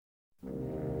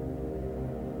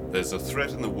There's a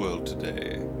threat in the world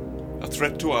today. A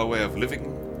threat to our way of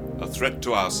living, a threat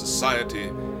to our society,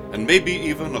 and maybe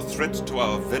even a threat to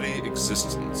our very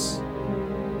existence.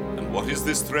 And what is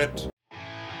this threat?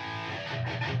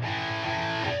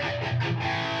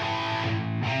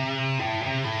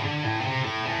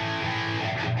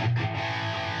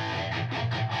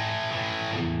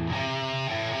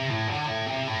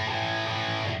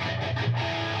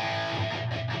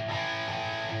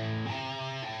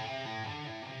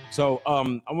 So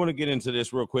I want to get into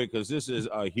this real quick because this is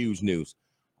huge news.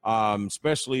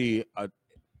 Especially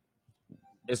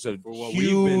it's a For what we've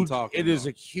been huge talking it is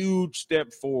about. a huge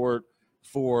step forward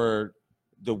for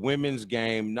the women's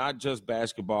game, not just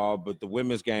basketball, but the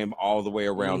women's game all the way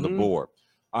around the board.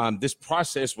 This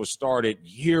process was started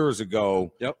years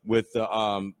ago with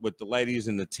the ladies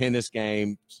in the tennis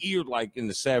game here, like in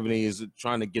the 70s,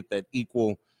 trying to get that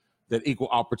equal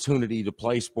opportunity to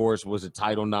play sports. Was it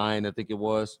Title IX? I think it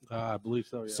was. I believe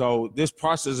so. Yeah. So this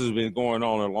process has been going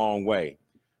on a long way.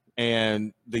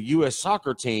 And the U.S.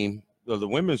 soccer team, the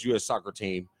women's U.S. soccer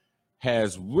team,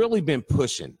 has really been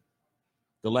pushing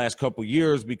the last couple of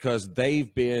years because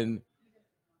they've been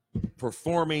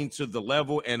performing to the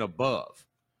level and above.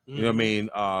 You know what I mean?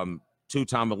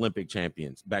 Two-time Olympic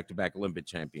champions, back-to-back Olympic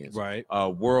champions, Right.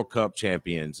 World Cup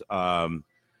champions.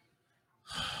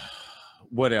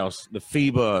 What else? The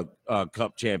FIBA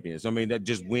Cup champions. I mean, that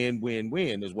just win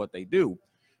is what they do.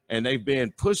 And they've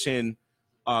been pushing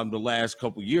the last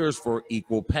couple years for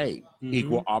equal pay,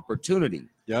 equal opportunity.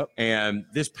 Yep. And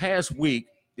this past week,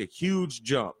 a huge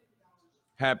jump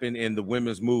happened in the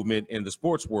women's movement in the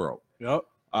sports world. Yep.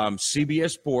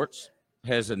 CBS Sports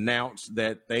has announced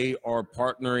that they are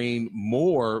partnering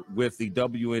more with the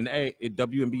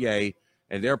WNBA,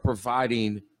 and they're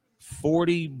providing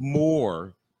 40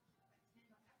 more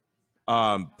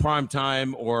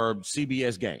primetime or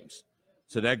CBS games.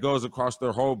 So that goes across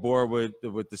their whole board with the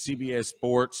CBS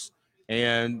Sports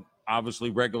and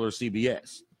obviously regular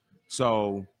CBS.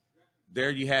 So there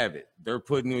you have it. They're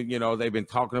putting, they've been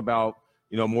talking about,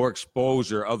 more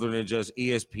exposure other than just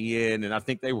ESPN. And I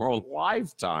think they were on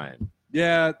Lifetime.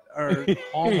 Yeah, or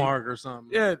Hallmark or something.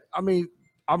 Yeah, I mean,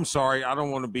 I'm sorry. I don't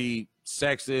want to be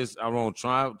sexist. I don't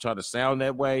try to sound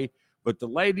that way. But the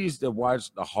ladies that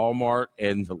watch the Hallmark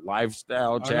and the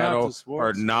Lifestyle channel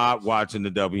are not watching the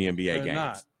WNBA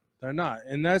games. They're not.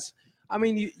 And that's, I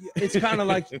mean, it's kind of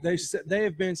like they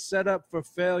have been set up for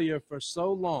failure for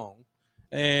so long.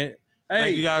 And, hey,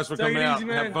 thank you guys for coming out.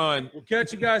 Easy, have fun. We'll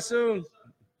catch you guys soon.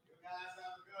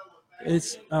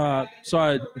 It's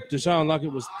sorry, Deshaun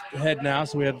Luckett was heading out,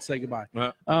 so we had to say goodbye.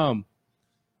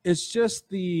 It's just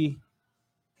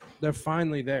they're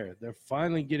finally there. They're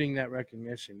finally getting that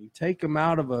recognition. You take them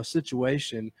out of a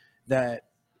situation that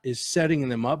is setting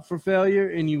them up for failure,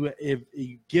 and if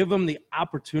you give them the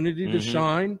opportunity to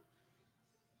shine,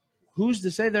 who's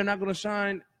to say they're not going to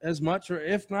shine as much, or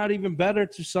if not even better,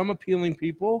 to some appealing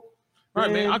people?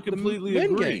 Right, man, I completely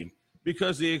agree game.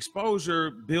 because the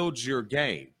exposure builds your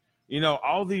game.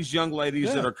 All these young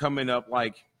ladies that are coming up,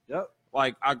 like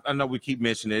I know we keep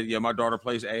mentioning it. Yeah, my daughter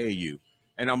plays AAU.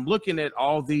 And I'm looking at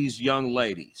all these young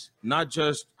ladies, not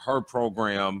just her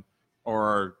program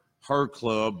or her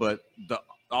club, but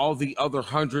all the other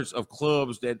hundreds of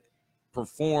clubs that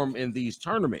perform in these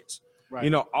tournaments.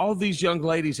 Right. All these young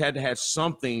ladies had to have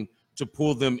something to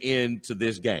pull them into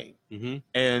this game.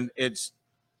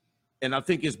 And I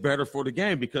think it's better for the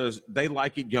game because they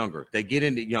like it younger. They get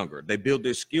in it younger. They build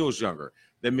their skills younger.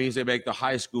 That means they make the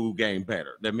high school game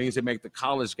better. That means they make the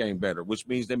college game better, which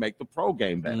means they make the pro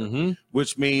game better,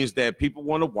 which means that people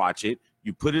want to watch it.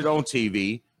 You put it on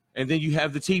TV, and then you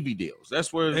have the TV deals.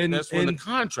 That's where the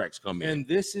contracts come in. And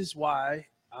this is why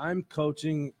I'm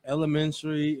coaching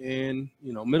elementary and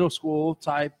middle school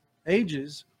type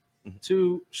ages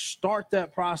to start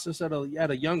that process at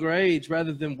a younger age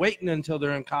rather than waiting until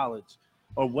they're in college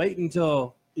or waiting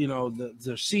until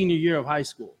their senior year of high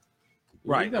school.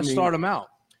 Right, you got to start them out.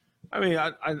 I mean,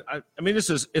 I mean,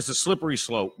 it's a slippery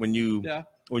slope when you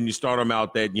start them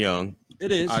out that young.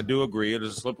 It is. I do agree. It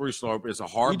is a slippery slope. It's a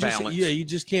hard balance. Yeah, you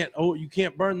just can't. Oh, you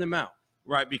can't burn them out.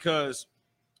 Right, because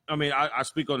I mean, I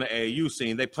speak on the AAU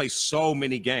scene. They play so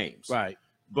many games. Right.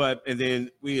 And then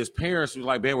we as parents, we're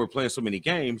like, man, we're playing so many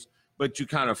games, but you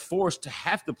kind of forced to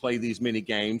have to play these many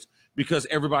games because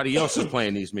everybody else is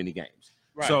playing these many games.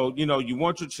 Right. So, you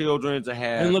want your children to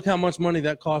have – and look how much money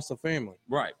that costs a family.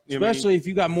 Right. Especially if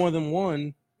you got more than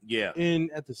one in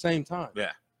at the same time.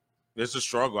 Yeah. It's a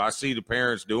struggle. I see the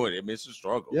parents doing it. I mean, it's a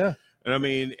struggle. Yeah. And I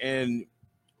mean, and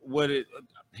what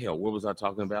was I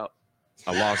talking about?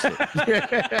 I lost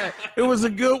it. It was a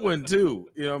good one, too.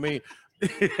 You know what I mean?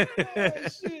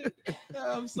 Shit.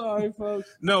 I'm sorry, folks.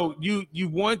 No, you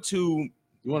want to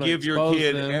give your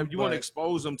kid, you want to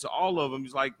expose them to all of them.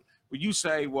 It's like when you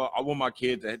say, well, I want my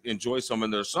kid to enjoy some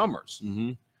of their summers.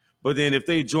 Mm-hmm. But then if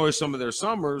they enjoy some of their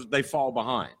summers, they fall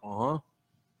behind. Uh-huh.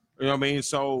 You know what I mean?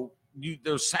 So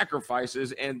there's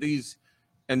sacrifices, and these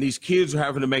kids are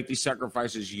having to make these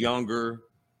sacrifices younger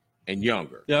and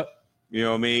younger. Yep. You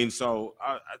know what I mean? So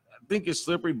I think it's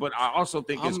slippery, but I also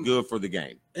think it's good for the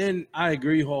game. And I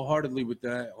agree wholeheartedly with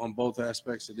that on both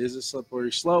aspects. It is a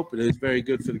slippery slope. It is very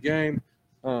good for the game.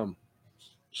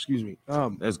 Excuse me.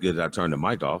 That's good that I turned the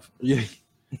mic off. Yeah.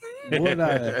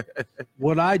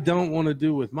 What I don't want to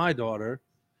do with my daughter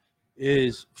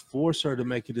is force her to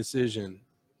make a decision.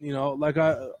 You know, like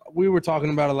we were talking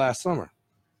about it last summer.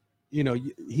 You know,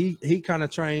 he kind of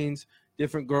trains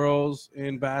different girls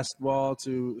in basketball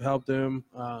to help them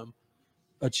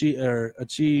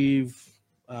achieve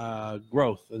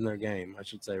growth in their game, I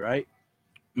should say, right?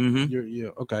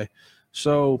 Mm-hmm. Okay.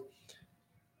 So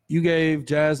you gave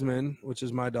Jasmine, which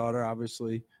is my daughter,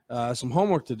 obviously, some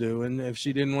homework to do. And if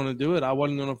she didn't want to do it, I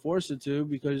wasn't going to force her to,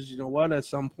 because you know what? At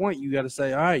some point, you got to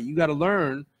say, all right, you got to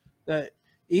learn that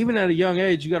even at a young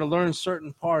age, you got to learn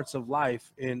certain parts of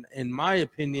life. And in my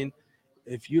opinion,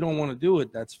 if you don't want to do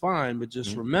it, that's fine. But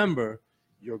just remember,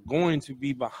 you're going to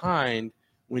be behind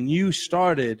when you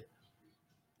started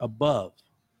above.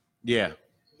 Yeah.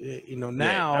 You know,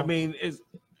 now. Yeah. I mean,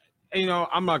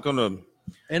 I'm not going to.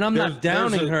 And I'm not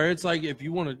downing her. It's like, if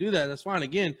you want to do that, that's fine.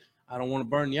 Again, I don't want to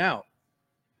burn you out.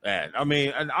 I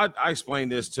mean, and I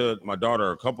explained this to my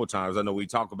daughter a couple of times. I know we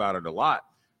talk about it a lot,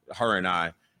 her and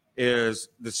I, is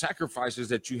the sacrifices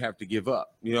that you have to give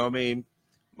up. You know what I mean?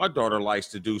 My daughter likes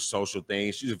to do social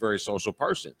things. She's a very social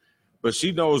person, but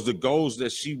she knows the goals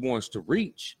that she wants to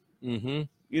reach. Mm-hmm.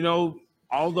 You know,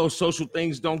 all those social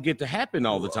things don't get to happen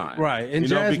all the time. Right. And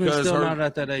Jasmine's still not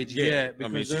at that age yet,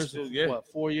 because there's still,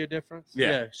 4-year difference?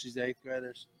 Yeah. She's 8th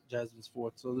grader. Jasmine's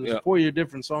 4th. So there's a 4-year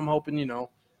difference. So I'm hoping, in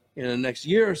the next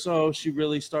year or so, she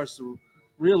really starts to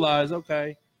realize,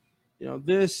 okay,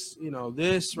 this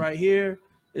right here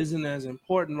isn't as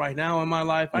important right now in my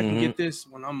life. I can get this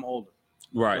when I'm older.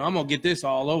 Right. I'm going to get this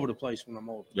all over the place when I'm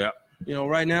older. Yeah.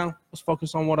 Right now, let's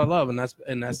focus on what I love, and that's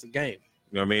the game.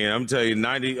 You know what I mean? I'm telling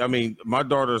you, my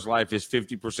daughter's life is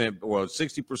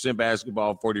 60%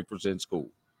 basketball, 40% school.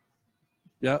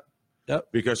 Yep.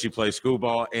 Because she plays school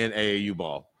ball and AAU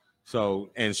ball.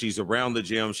 So, and she's around the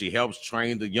gym. She helps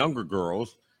train the younger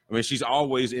girls. I mean, she's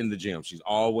always in the gym.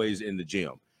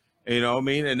 You know what I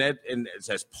mean? And it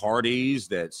says parties.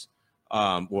 That's,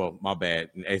 my bad.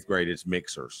 In 8th grade, it's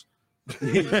mixers.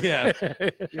 Yeah.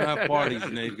 You have parties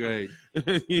in 8th grade.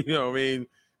 You know what I mean?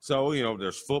 So,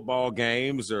 there's football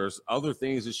games. There's other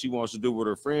things that she wants to do with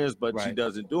her friends, but she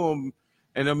doesn't do them.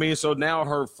 And I mean, so now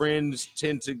her friends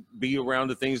tend to be around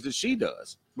the things that she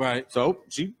does. Right. So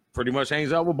she pretty much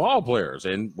hangs out with ball players,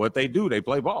 and what they do, they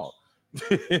play ball.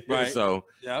 Right. So,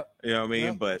 yeah. You know what I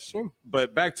mean? Yeah,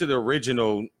 but back to the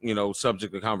original,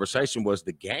 subject of conversation was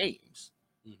the games.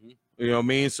 Mm-hmm. You know what I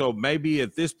mean? So maybe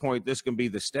at this point, this can be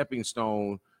the stepping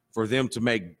stone for them to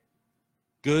make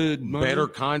good money, better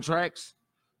contracts,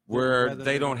 where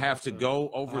they don't have to go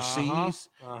overseas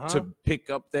to pick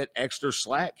up that extra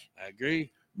slack. I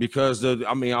agree. Because I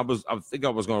think I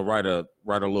was going to write a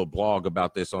little blog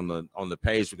about this on the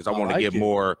page, because I want to get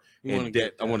more in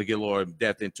depth. I want to get a little in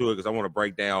depth into it, because I want to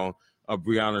break down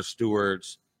Breanna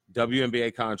Stewart's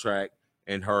WNBA contract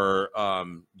and her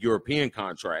European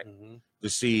contract to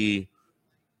see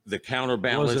the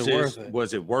counterbalances.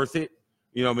 Was it worth it?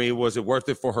 You know what I mean? Was it worth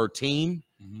it for her team,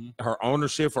 her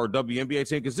ownership, her WNBA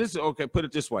team? Because put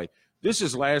it this way. This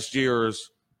is last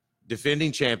year's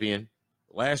defending champion,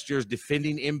 last year's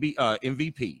defending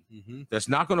MVP. That's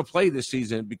not going to play this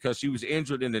season because she was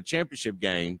injured in the championship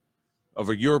game of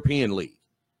a European league.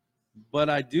 But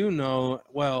I do know,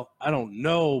 well, I don't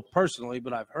know personally,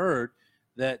 but I've heard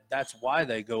that that's why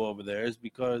they go over there, is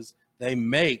because they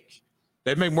make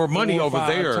more money over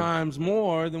there, 5 times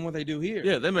more than what they do here.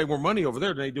 Yeah, they make more money over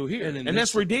there than they do here, and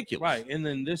that's ridiculous. Right, and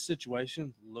in this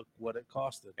situation, look what it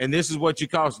costed. And this is what you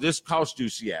cost. This cost you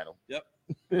Seattle. Yep.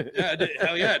 Yeah, it did.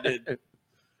 Hell yeah, it did.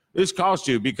 This cost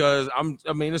you, because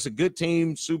it's a good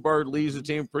team. Sue Bird leads the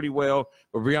team pretty well,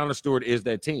 but Breanna Stewart is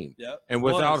that team. Yep. And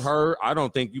without her, I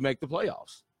don't think you make the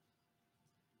playoffs.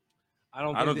 I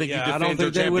don't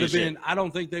think they would have been. I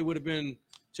don't think they would have been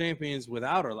champions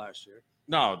without her last year.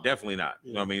 No, definitely not.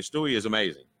 Yeah. I mean, Stewie is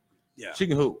amazing. Yeah, she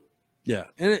can hoop. Yeah,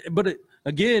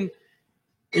 again,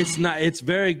 it's not. It's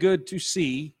very good to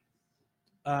see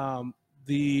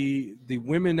the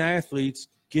women athletes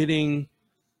getting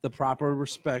the proper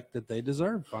respect that they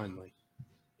deserve finally.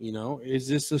 You know, is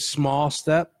this a small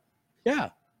step? Yeah.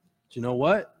 But you know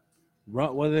what?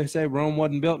 What do they say? Rome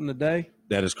wasn't built in a day.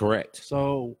 That is correct.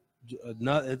 So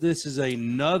this is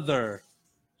another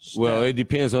step. Well, it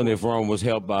depends on if Rome was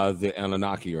helped by the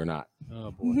Anunnaki or not.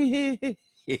 Oh, boy.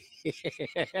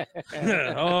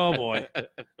 Oh, boy.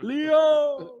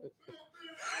 Leo.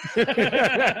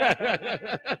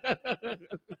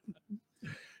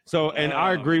 So, and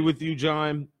I agree with you,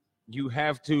 John. You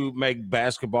have to make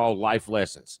basketball life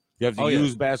lessons. You have to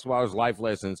use basketball as life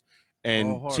lessons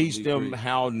and teach them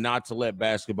how not to let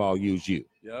basketball use you.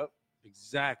 Yep,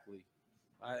 exactly.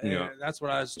 That's what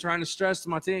I was trying to stress to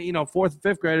my team. You know, 4th and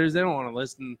 5th graders, they don't want to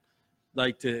listen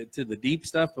like to the deep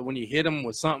stuff, but when you hit them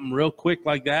with something real quick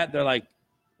like that, they're like,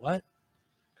 "What?"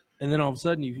 And then all of a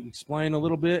sudden, you explain a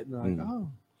little bit, and they're like, "Oh."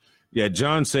 Yeah,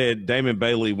 John said, Damon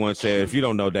Bailey once said, if you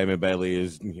don't know, Damon Bailey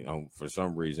is, you know, for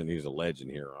some reason, he's a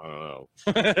legend here. I don't know.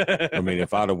 I mean,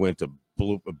 if I'd have went to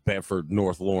Bedford,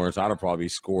 North Lawrence, I'd have probably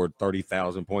scored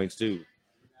 30,000 points too.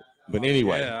 But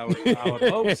anyway. Yeah, I would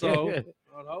hope so. I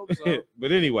would hope so.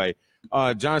 But anyway,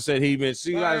 John said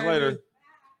see you guys later.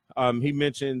 He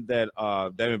mentioned that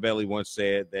Damon Bailey once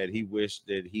said that he wished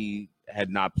that he had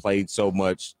not played so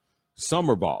much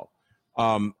summer ball.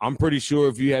 I'm pretty sure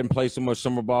if you hadn't played so much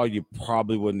summer ball, you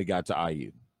probably wouldn't have got to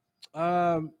IU.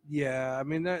 Yeah. I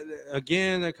mean,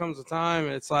 there comes a time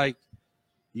it's like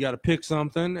you got to pick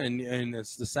something, and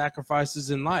it's the sacrifices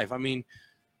in life. I mean,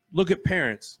 look at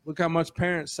parents. Look how much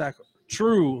parents sacrifice.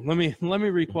 True. Let me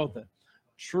requote that.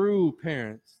 True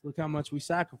parents. Look how much we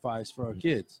sacrifice for our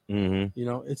kids. Mm-hmm. You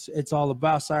know, it's all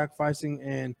about sacrificing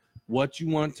and what you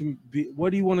want to be. What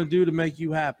do you want to do to make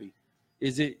you happy?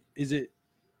 Is it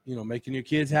you know, making your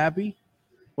kids happy,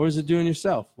 or is it doing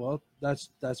yourself? Well, that's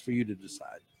for you to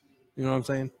decide. You know what I'm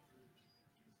saying?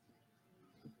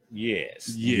 Yes.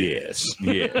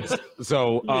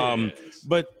 So,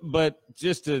 but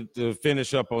just to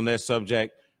finish up on that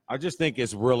subject, I just think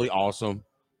it's really awesome,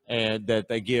 and that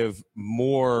they give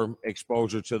more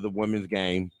exposure to the women's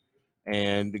game,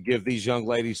 and to give these young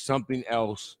ladies something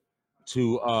else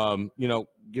to, you know,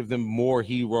 give them more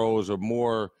heroes or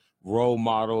more role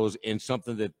models and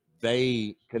something that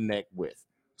they connect with.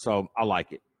 So I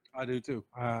like it. I do too.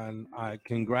 And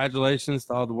congratulations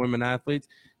to all the women athletes,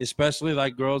 especially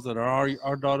like girls that are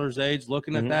our daughter's age,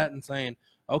 looking at that and saying,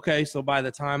 okay, so by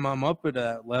the time I'm up at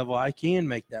that level, I can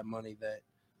make that money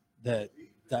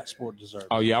that sport deserves.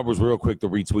 Oh yeah, I was real quick to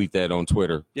retweet that on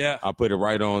Twitter. Yeah, I put it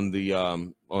right on the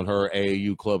on her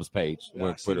AAU clubs page.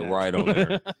 Yeah, Put it right on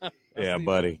there. Yeah,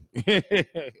 buddy.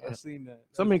 I've seen that.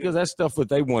 So, I mean, because that's stuff that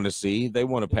they want to see. They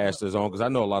want to pass this on, because I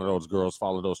know a lot of those girls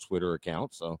follow those Twitter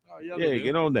accounts. So,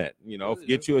 get on that. You know,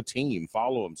 get you a team,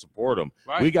 follow them, support them.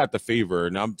 Right. We got the fever,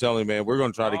 and I'm telling you, man, we're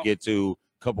going to try to get to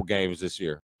a couple games this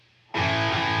year.